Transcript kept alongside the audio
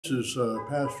This is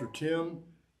Pastor Tim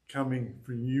coming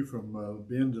from you from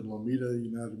Bend and Lomita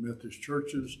United Methodist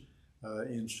Churches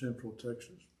in Central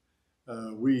Texas.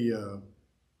 We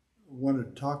want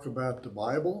to talk about the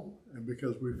Bible, and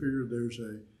because we figure there's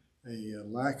a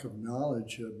lack of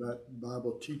knowledge about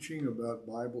Bible teaching, about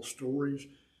Bible stories,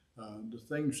 the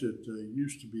things that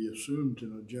used to be assumed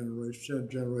in a generation,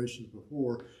 generations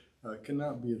before,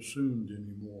 cannot be assumed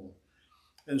anymore.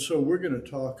 And so we're going to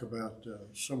talk about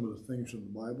some of the things in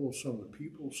the Bible, some of the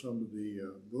people, some of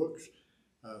the books,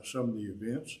 some of the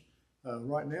events.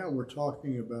 Right now we're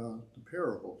talking about the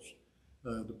parables.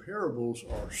 The parables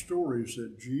are stories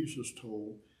that Jesus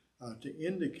told to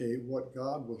indicate what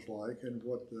God was like and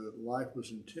what the life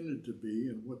was intended to be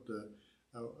and what the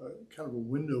kind of a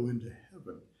window into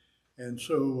heaven. And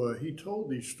so he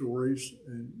told these stories,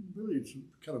 and really it's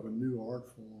kind of a new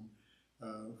art form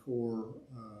for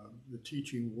the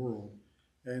teaching world.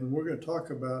 And we're going to talk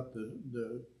about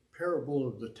the parable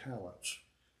of the talents.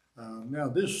 Now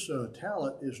this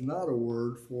talent is not a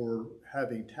word for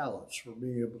having talents, for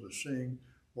being able to sing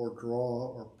or draw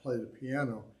or play the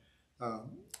piano.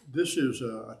 This is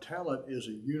a talent is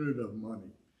a unit of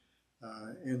money.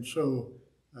 And so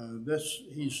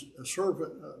he's a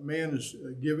servant, man is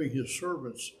giving his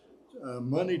servants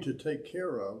money to take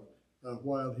care of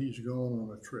while he's gone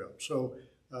on a trip. So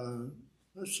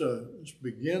let's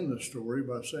begin the story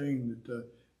by saying that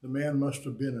the man must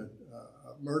have been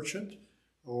a merchant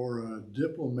or a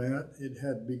diplomat. It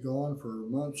had been gone for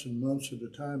months and months at a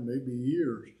time, maybe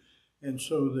years. And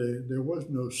so there was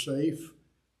no safe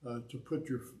to put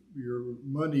your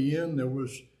money in. There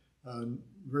was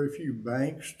very few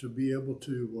banks to be able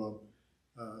to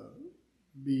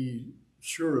be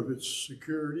sure of its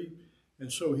security.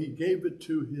 And so he gave it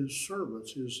to his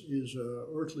servants, his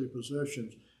earthly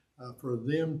possessions, for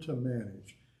them to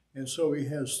manage. And so he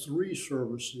has 3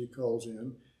 servants that he calls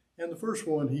in. And the first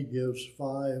one, he gives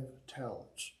 5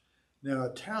 talents. Now,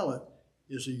 a talent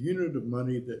is a unit of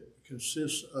money that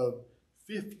consists of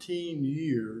 15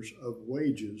 years of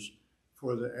wages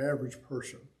for the average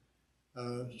person.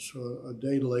 So a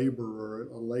day laborer,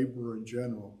 a laborer in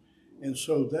general. And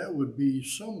so that would be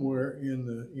somewhere in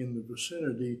the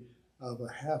vicinity of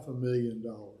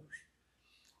 $500,000.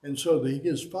 And so he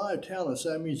gives 5 talents.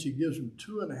 That means he gives him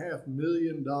 $2.5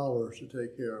 million to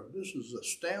take care of. This is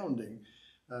astounding.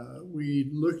 We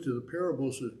look to the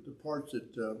parables, the parts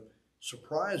that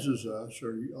surprises us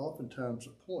are oftentimes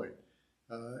a point.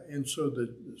 And so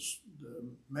the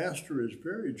master is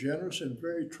very generous and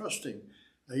very trusting.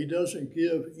 He doesn't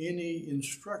give any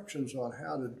instructions on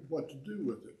what to do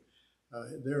with it.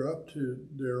 They're up to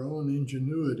their own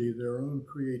ingenuity, their own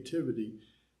creativity.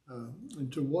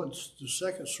 And to the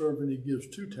second servant, he gives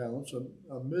 2 talents,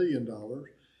 $1 million.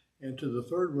 And to the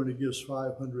third one, he gives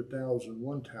 500,000,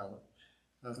 1 talent.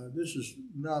 This is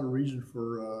not a reason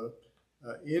for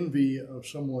envy of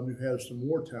someone who has some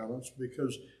more talents,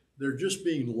 because they're just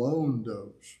being loaned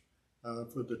those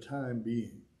for the time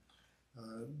being.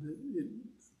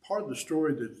 Part of the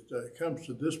story that comes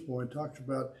to this point talks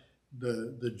about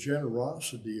the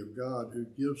generosity of God, who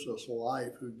gives us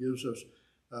life, who gives us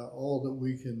all that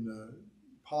we can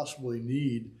possibly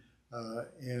need,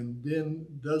 and then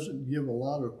doesn't give a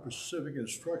lot of specific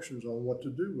instructions on what to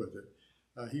do with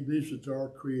it. He leaves it to our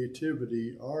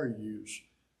creativity, our use.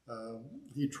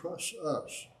 He trusts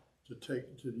us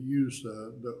to use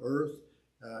the earth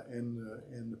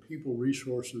and the people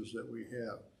resources that we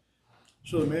have.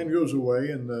 So the man goes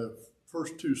away, and the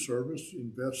first 2 servants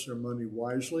invest their money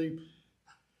wisely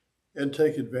and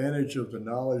take advantage of the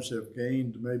knowledge they've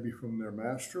gained maybe from their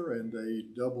master, and they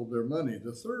double their money.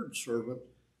 The third servant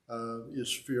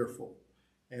is fearful,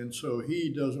 and so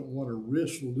he doesn't want to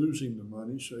risk losing the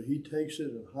money, so he takes it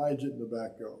and hides it in the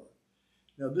backyard.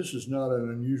 Now, this is not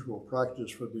an unusual practice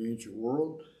for the ancient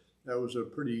world. That was a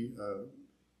pretty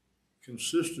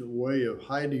consistent way of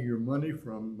hiding your money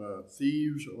from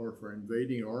thieves or for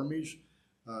invading armies.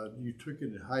 You took it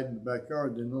and hid it in the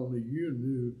backyard, then only you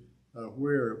knew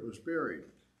where it was buried.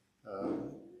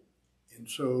 And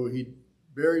so he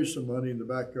buries the money in the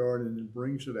backyard and then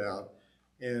brings it out.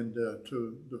 And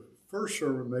to the first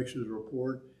servant makes his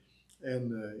report,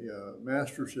 and the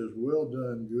master says, "Well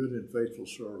done, good and faithful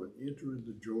servant. Enter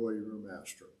into the joy of your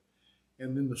master."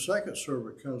 And then the second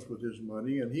servant comes with his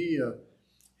money, and he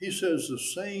says the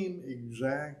same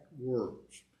exact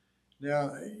words.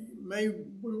 Now, we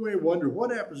may wonder,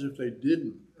 what happens if they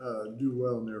didn't do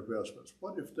well in their investments?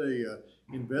 What if they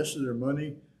invested their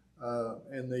money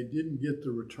and they didn't get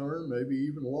the return, maybe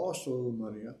even lost a little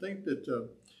money? I think that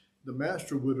the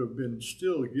master would have been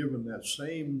still given that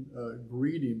same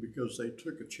greeting, because they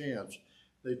took a chance.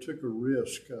 they took a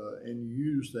risk and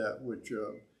used that which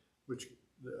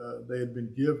they had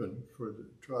been given for to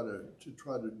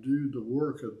try to do the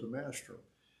work of the master,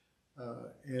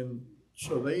 and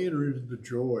so they entered into the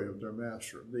joy of their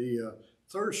master. The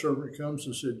third servant comes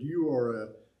and said, "You are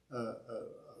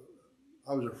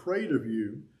I was afraid of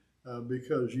you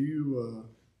because you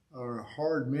are a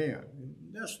hard man." And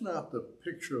that's not the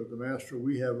picture of the master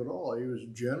we have at all. He was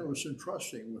generous and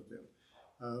trusting with them.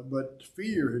 But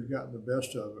fear had gotten the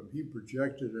best of him. He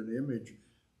projected an image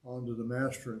onto the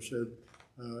master and said,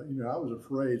 I was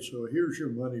afraid, so here's your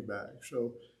money back.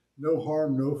 So no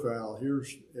harm, no foul.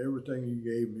 Here's everything you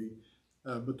gave me.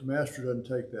 But the master doesn't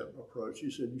take that approach. He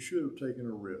said, you should have taken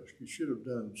a risk. You should have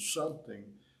done something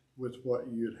with what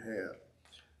you'd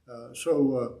had.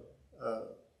 So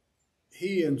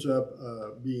he ends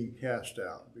up being cast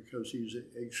out because he's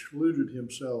excluded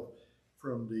himself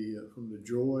from the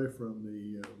joy, from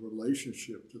the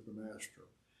relationship to the master.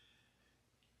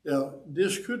 Now,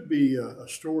 this could be a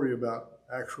story about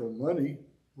actual money.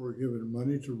 We're given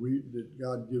money to read, that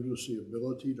God gives us the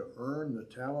ability to earn the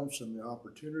talents and the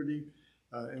opportunity,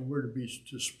 and we're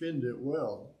to spend it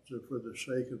well for the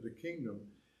sake of the kingdom.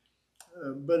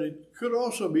 But it could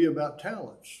also be about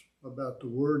talents, about the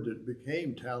word that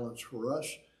became talents for us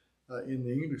in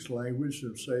the English language,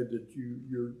 and say that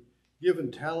you're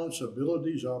given talents,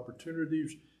 abilities,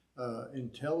 opportunities,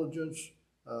 intelligence,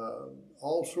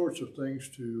 all sorts of things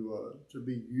to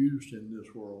be used in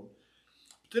this world.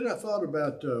 But then I thought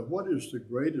about what is the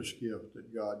greatest gift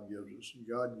that God gives us? And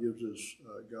God gives us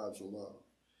God's love.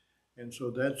 And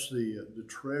so that's the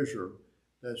treasure,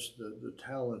 that's the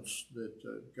talents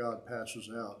that God passes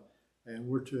out. And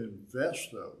we're to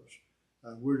invest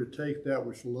those. We're to take that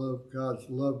which God's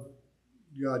love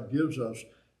God gives us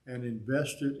and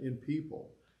invest it in people.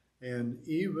 And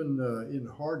even in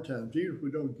hard times, even if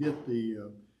we don't get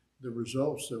the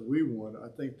results that we want, I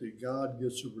think that God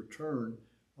gets a return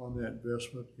on that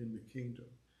investment in the kingdom.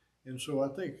 And so I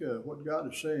think what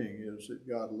God is saying is that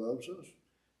God loves us,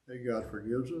 that God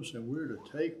forgives us, and we're to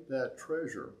take that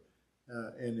treasure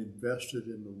and invest it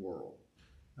in the world.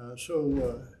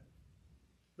 So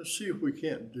let's see if we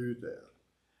can't do that.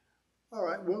 All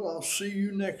right, well, I'll see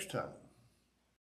you next time.